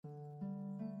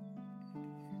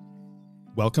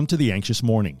Welcome to The Anxious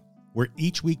Morning, where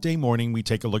each weekday morning we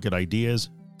take a look at ideas,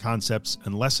 concepts,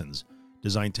 and lessons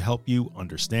designed to help you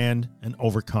understand and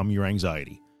overcome your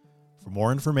anxiety. For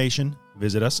more information,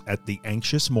 visit us at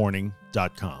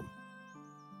theanxiousmorning.com.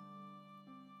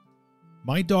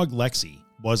 My dog Lexi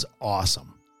was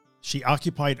awesome. She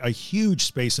occupied a huge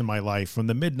space in my life from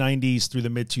the mid-90s through the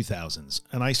mid-2000s,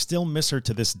 and I still miss her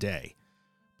to this day.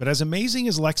 But as amazing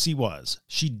as Lexi was,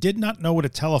 she did not know what a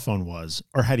telephone was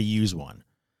or how to use one.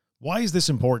 Why is this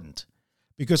important?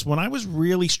 Because when I was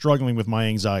really struggling with my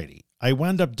anxiety, I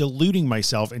wound up deluding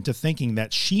myself into thinking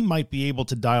that she might be able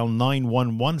to dial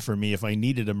 911 for me if I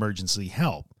needed emergency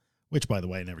help, which, by the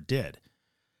way, I never did.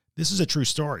 This is a true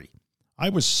story. I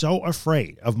was so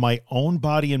afraid of my own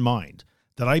body and mind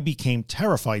that I became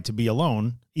terrified to be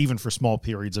alone, even for small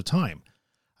periods of time.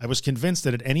 I was convinced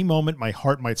that at any moment my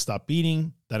heart might stop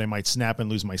beating, that I might snap and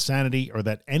lose my sanity, or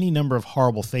that any number of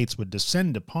horrible fates would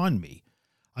descend upon me.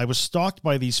 I was stalked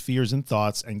by these fears and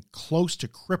thoughts and close to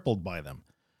crippled by them.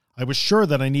 I was sure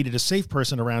that I needed a safe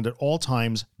person around at all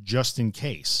times, just in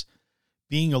case.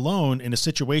 Being alone in a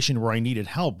situation where I needed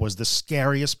help was the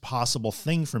scariest possible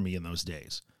thing for me in those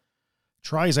days.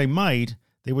 Try as I might,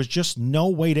 there was just no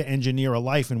way to engineer a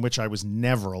life in which I was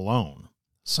never alone.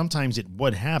 Sometimes it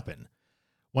would happen.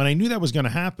 When I knew that was going to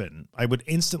happen, I would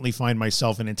instantly find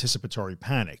myself in anticipatory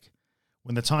panic.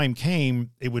 When the time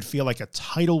came, it would feel like a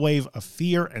tidal wave of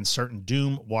fear and certain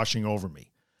doom washing over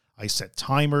me. I set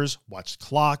timers, watched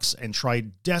clocks, and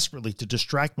tried desperately to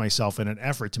distract myself in an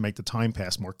effort to make the time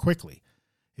pass more quickly.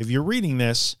 If you're reading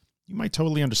this, you might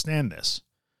totally understand this.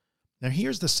 Now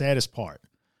here's the saddest part.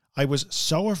 I was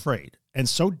so afraid and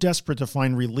so desperate to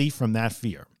find relief from that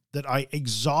fear that I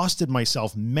exhausted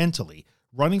myself mentally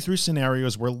running through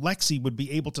scenarios where Lexi would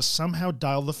be able to somehow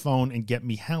dial the phone and get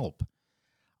me help.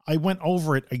 I went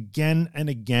over it again and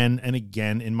again and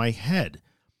again in my head.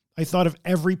 I thought of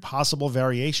every possible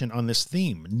variation on this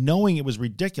theme, knowing it was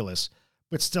ridiculous,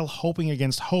 but still hoping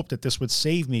against hope that this would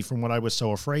save me from what I was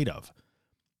so afraid of.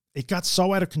 It got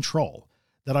so out of control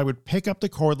that I would pick up the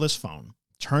cordless phone,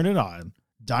 turn it on,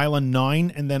 dial a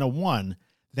 9 and then a 1,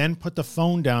 then put the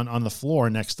phone down on the floor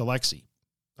next to Lexi.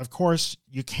 Of course,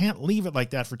 you can't leave it like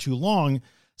that for too long,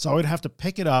 so I would have to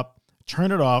pick it up,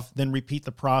 turn it off, then repeat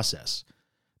the process.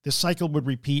 This cycle would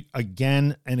repeat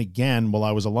again and again while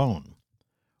I was alone.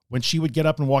 When she would get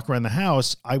up and walk around the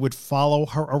house, I would follow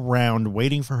her around,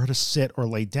 waiting for her to sit or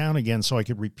lay down again so I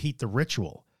could repeat the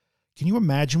ritual. Can you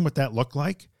imagine what that looked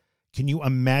like? Can you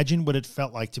imagine what it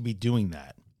felt like to be doing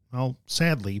that? Well,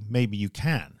 sadly, maybe you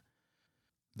can.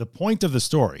 The point of the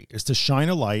story is to shine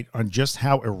a light on just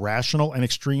how irrational and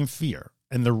extreme fear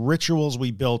and the rituals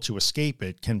we build to escape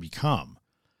it can become.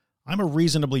 I'm a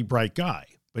reasonably bright guy,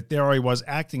 but there I was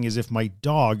acting as if my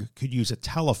dog could use a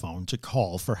telephone to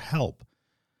call for help.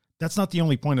 That's not the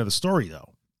only point of the story,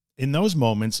 though. In those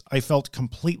moments, I felt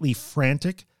completely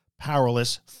frantic,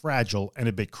 powerless, fragile, and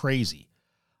a bit crazy.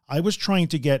 I was trying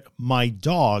to get my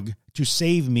dog to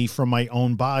save me from my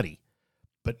own body.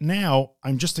 But now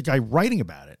I'm just a guy writing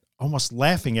about it, almost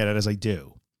laughing at it as I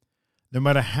do. No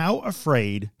matter how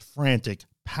afraid, frantic,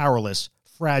 powerless,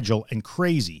 fragile, and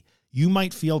crazy you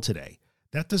might feel today,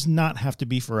 that does not have to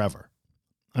be forever.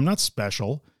 I'm not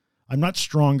special. I'm not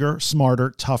stronger,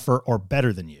 smarter, tougher, or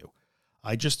better than you.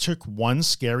 I just took one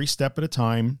scary step at a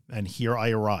time, and here I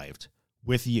arrived,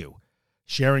 with you,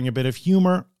 sharing a bit of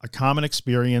humor, a common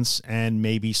experience, and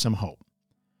maybe some hope.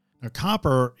 Now,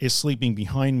 Copper is sleeping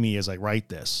behind me as I write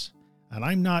this, and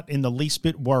I'm not in the least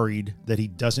bit worried that he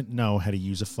doesn't know how to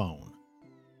use a phone.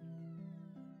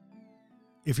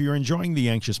 If you're enjoying The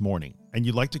Anxious Morning and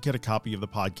you'd like to get a copy of the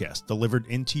podcast delivered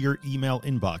into your email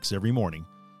inbox every morning,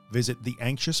 visit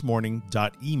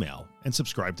theanxiousmorning.email and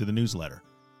subscribe to the newsletter.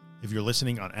 If you're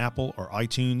listening on Apple or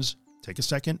iTunes, take a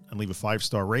second and leave a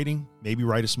 5-star rating, maybe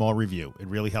write a small review. It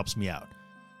really helps me out.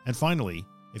 And finally,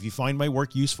 if you find my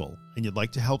work useful and you'd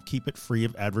like to help keep it free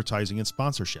of advertising and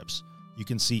sponsorships, you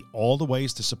can see all the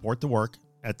ways to support the work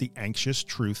at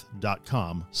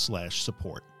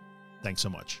theanxioustruth.com/support. Thanks so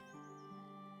much.